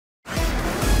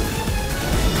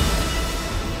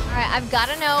I've got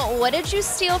to know, what did you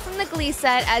steal from the Glee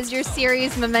set as your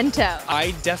series memento?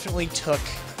 I definitely took,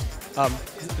 the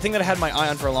thing that I had my eye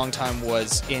on for a long time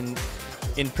was in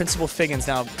Principal Figgins,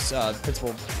 now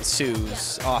Principal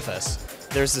Sue's office.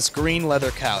 There's this green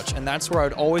leather couch, and that's where I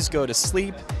would always go to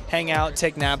sleep, hang out,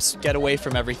 take naps, get away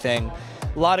from everything.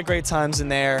 A lot of great times in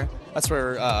there. That's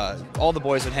where all the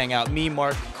boys would hang out. Me,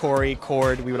 Mark, Corey,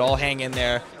 Cord, we would all hang in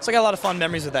there. So I got a lot of fun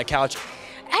memories with that couch.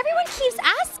 Everyone keeps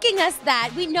asking us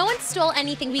that. No one stole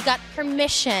anything. We got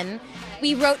permission.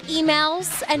 We wrote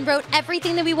emails and wrote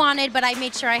everything that we wanted, but I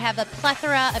made sure I have a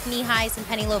plethora of knee-highs and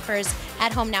penny loafers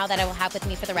at home now that I will have with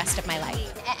me for the rest of my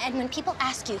life. And when people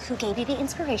ask you who gave you the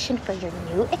inspiration for your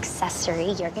new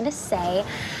accessory, you're gonna say,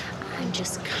 I'm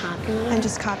just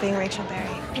copying Rachel Berry.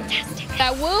 Fantastic.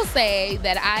 I will say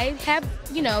that I have,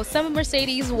 some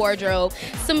Mercedes wardrobe,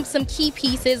 some key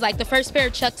pieces, like the first pair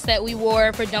of Chucks that we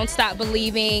wore for Don't Stop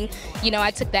Believing.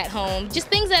 I took that home. Just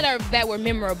things that were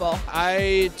memorable.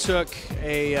 I took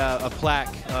a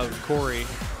plaque of Corey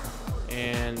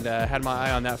and had my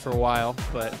eye on that for a while,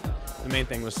 but the main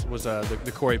thing was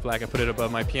the Corey plaque. I put it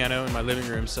above my piano in my living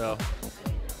room, so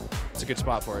it's a good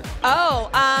spot for it. Oh,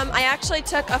 I actually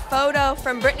took a photo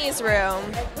from Brittany's room.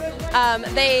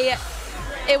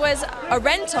 It was a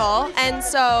rental, and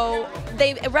so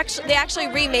they actually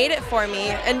remade it for me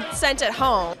and sent it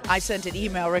home. I sent an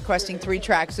email requesting 3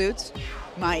 tracksuits.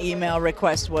 My email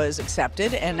request was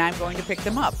accepted, and I'm going to pick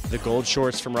them up. The gold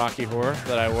shorts from Rocky Horror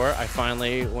that I wore, I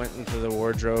finally went into the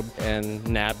wardrobe and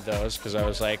nabbed those because I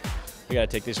was like, we got to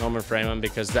take these home and frame them,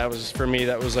 because that was, for me,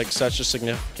 that was like such a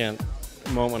significant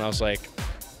moment. I was like,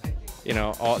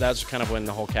 that's kind of when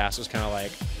the whole cast was kind of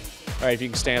like, all right, if you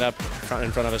can stand up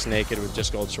in front of us naked with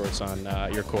just gold shorts on,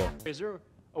 you're cool. Is there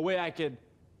a way I could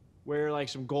wear like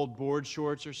some gold board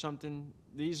shorts or something?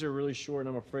 These are really short, and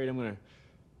I'm afraid I'm gonna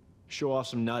show off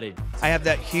some nutting. I have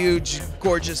that huge,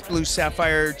 gorgeous blue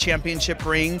sapphire championship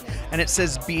ring, and it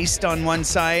says Beast on one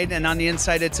side, and on the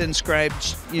inside it's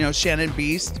inscribed, Shannon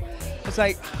Beast. It's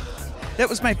like, that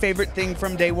was my favorite thing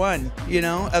from day one,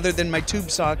 other than my tube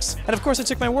socks. And of course I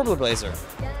took my Warbler blazer.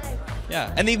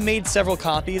 Yeah, and they've made several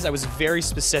copies. I was very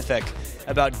specific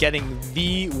about getting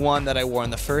the one that I wore in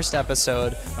the first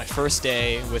episode, my first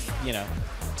day with,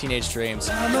 Teenage Dreams.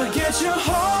 I'ma get your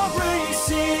heart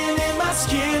racing in my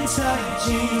skin tight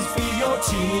jeans, be your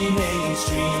teenage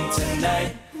dream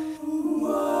tonight.